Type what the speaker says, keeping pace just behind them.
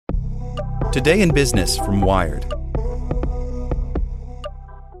Today in Business from Wired.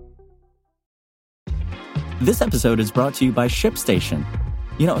 This episode is brought to you by ShipStation.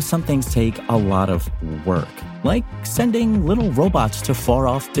 You know, some things take a lot of work, like sending little robots to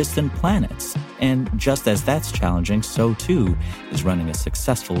far-off distant planets. And just as that's challenging, so too is running a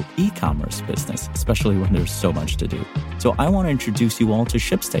successful e-commerce business, especially when there's so much to do. So I want to introduce you all to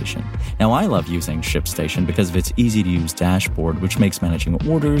ShipStation. Now, I love using ShipStation because of its easy-to-use dashboard, which makes managing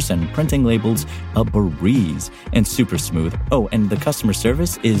orders and printing labels a breeze and super smooth. Oh, and the customer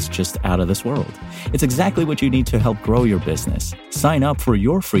service is just out of this world. It's exactly what you need to help grow your business. Sign up for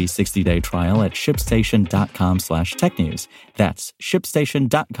your free 60-day trial at shipstation.com/technews. That's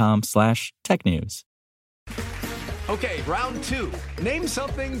shipstation.com/technews. Okay, round two. Name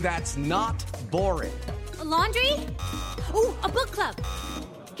something that's not boring. A laundry? Ooh, a book club.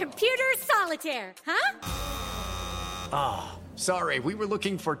 Computer solitaire, huh? Ah, sorry, we were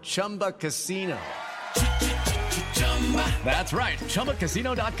looking for Chumba Casino. That's right,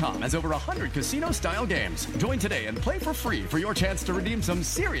 ChumbaCasino.com has over 100 casino-style games. Join today and play for free for your chance to redeem some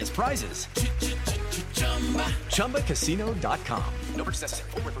serious prizes. ChumbaCasino.com. No purchase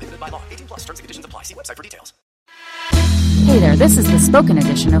necessary. Void where prohibited by law. 18+ terms and conditions apply. See website for details. Hey there, this is the spoken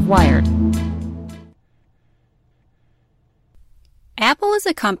edition of Wired. Apple is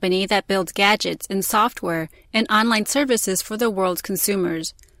a company that builds gadgets and software and online services for the world's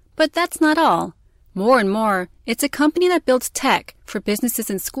consumers. But that's not all. More and more, it's a company that builds tech for businesses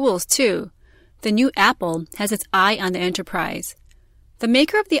and schools, too. The new Apple has its eye on the enterprise. The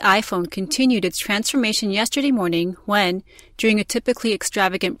maker of the iPhone continued its transformation yesterday morning when, during a typically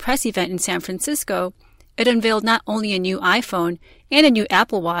extravagant press event in San Francisco, it unveiled not only a new iPhone and a new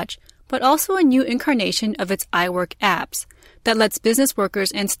Apple Watch, but also a new incarnation of its iWork apps that lets business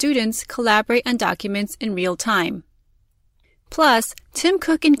workers and students collaborate on documents in real time. Plus, Tim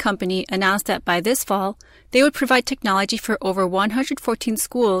Cook and Company announced that by this fall, they would provide technology for over 114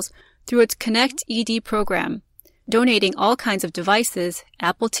 schools through its Connect ED program, donating all kinds of devices,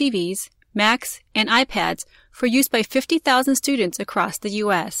 Apple TVs, Macs, and iPads for use by 50,000 students across the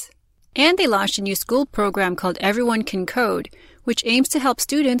U.S. And they launched a new school program called Everyone Can Code, which aims to help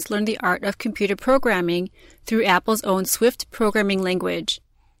students learn the art of computer programming through Apple's own Swift programming language.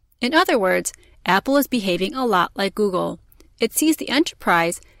 In other words, Apple is behaving a lot like Google. It sees the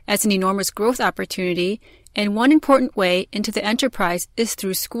enterprise as an enormous growth opportunity, and one important way into the enterprise is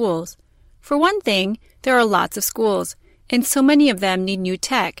through schools. For one thing, there are lots of schools, and so many of them need new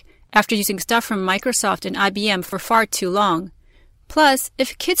tech after using stuff from Microsoft and IBM for far too long. Plus,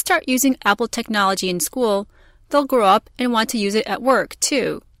 if kids start using Apple technology in school, they'll grow up and want to use it at work,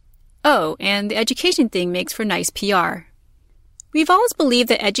 too. Oh, and the education thing makes for nice PR. We've always believed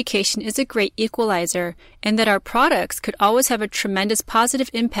that education is a great equalizer and that our products could always have a tremendous positive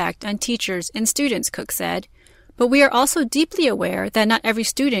impact on teachers and students, Cook said. But we are also deeply aware that not every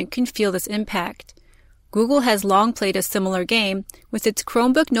student can feel this impact. Google has long played a similar game with its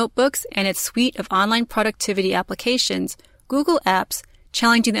Chromebook notebooks and its suite of online productivity applications, Google Apps,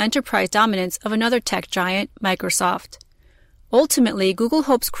 challenging the enterprise dominance of another tech giant, Microsoft. Ultimately, Google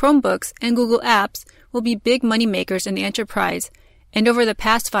hopes Chromebooks and Google Apps will be big moneymakers in the enterprise, and over the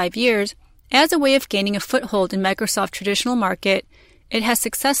past 5 years, as a way of gaining a foothold in Microsoft's traditional market, it has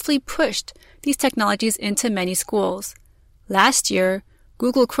successfully pushed these technologies into many schools. Last year,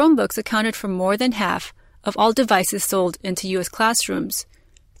 Google Chromebooks accounted for more than half of all devices sold into U.S. classrooms.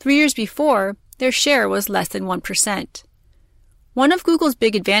 3 years before, their share was less than 1%. One of Google's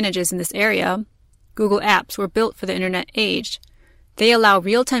big advantages in this area, Google Apps were built for the internet age. They allow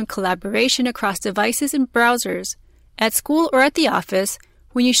real-time collaboration across devices and browsers. At school or at the office,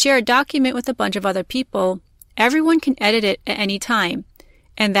 when you share a document with a bunch of other people, everyone can edit it at any time.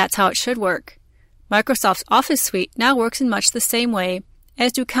 And that's how it should work. Microsoft's Office suite now works in much the same way,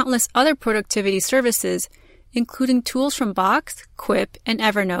 as do countless other productivity services, including tools from Box, Quip, and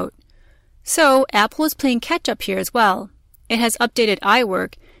Evernote. So, Apple is playing catch-up here as well. It has updated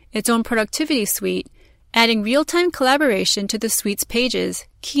iWork, its own productivity suite, adding real-time collaboration to the suite's Pages,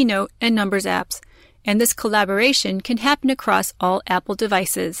 Keynote, and Numbers apps, and this collaboration can happen across all Apple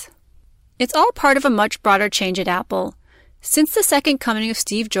devices. It's all part of a much broader change at Apple. Since the second coming of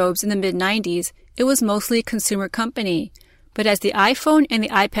Steve Jobs in the mid-90s, it was mostly a consumer company. But as the iPhone and the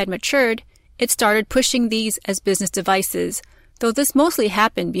iPad matured, it started pushing these as business devices, though this mostly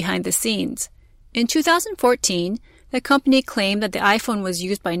happened behind the scenes. In 2014, the company claimed that the iPhone was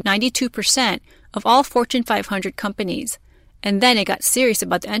used by 92% of all Fortune 500 companies. And then it got serious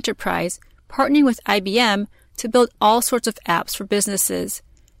about the enterprise, partnering with IBM to build all sorts of apps for businesses.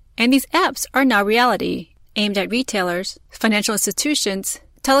 And these apps are now reality, aimed at retailers, financial institutions,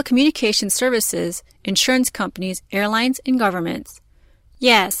 telecommunications services, insurance companies, airlines, and governments.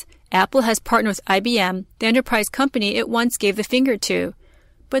 Yes, Apple has partnered with IBM, the enterprise company it once gave the finger to.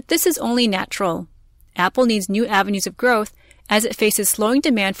 But this is only natural. Apple needs new avenues of growth as it faces slowing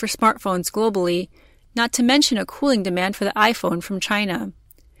demand for smartphones globally, not to mention a cooling demand for the iPhone from China.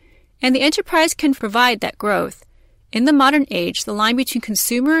 And the enterprise can provide that growth. In the modern age, the line between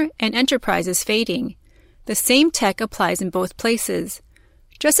consumer and enterprise is fading. The same tech applies in both places.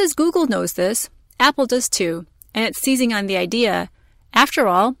 Just as Google knows this, Apple does too, and it's seizing on the idea. After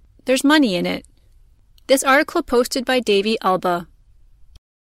all, there's money in it. This article posted by Davey Alba.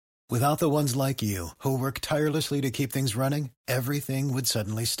 Without the ones like you, who work tirelessly to keep things running, everything would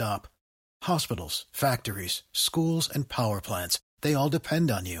suddenly stop. Hospitals, factories, schools, and power plants, they all depend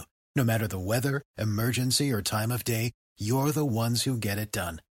on you. No matter the weather, emergency, or time of day, you're the ones who get it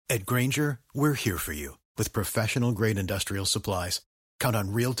done. At Grainger, we're here for you with professional-grade industrial supplies. Count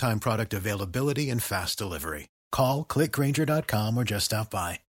on real-time product availability and fast delivery. Call, click Grainger.com, or just stop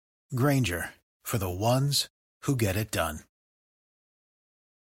by. Grainger, for the ones who get it done.